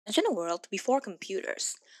Imagine a world before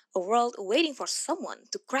computers, a world waiting for someone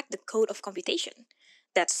to crack the code of computation.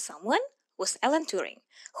 That someone was Alan Turing,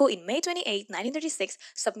 who in May 28, 1936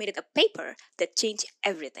 submitted a paper that changed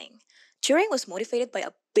everything. Turing was motivated by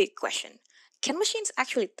a big question. Can machines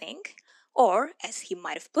actually think? Or, as he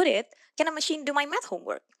might have put it, can a machine do my math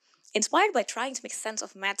homework? Inspired by trying to make sense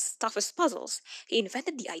of math's toughest puzzles, he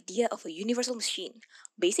invented the idea of a universal machine,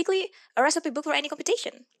 basically a recipe book for any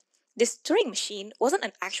computation. This Turing machine wasn't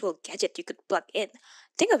an actual gadget you could plug in.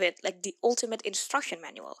 Think of it like the ultimate instruction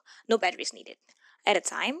manual, no batteries needed. At a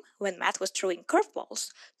time when math was throwing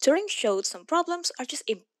curveballs, Turing showed some problems are just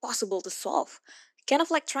impossible to solve, kind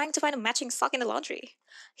of like trying to find a matching sock in the laundry.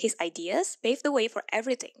 His ideas paved the way for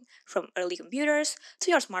everything, from early computers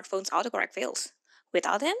to your smartphone's autocorrect fails.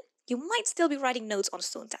 Without him, you might still be writing notes on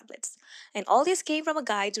stone tablets. And all this came from a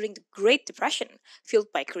guy during the Great Depression,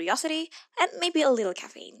 fueled by curiosity and maybe a little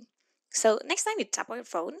caffeine. So, next time you tap on your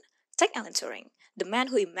phone, take Alan Turing, the man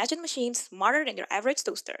who imagined machines smarter than your average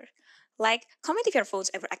toaster. Like, comment if your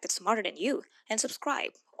phone's ever acted smarter than you, and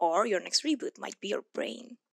subscribe, or your next reboot might be your brain.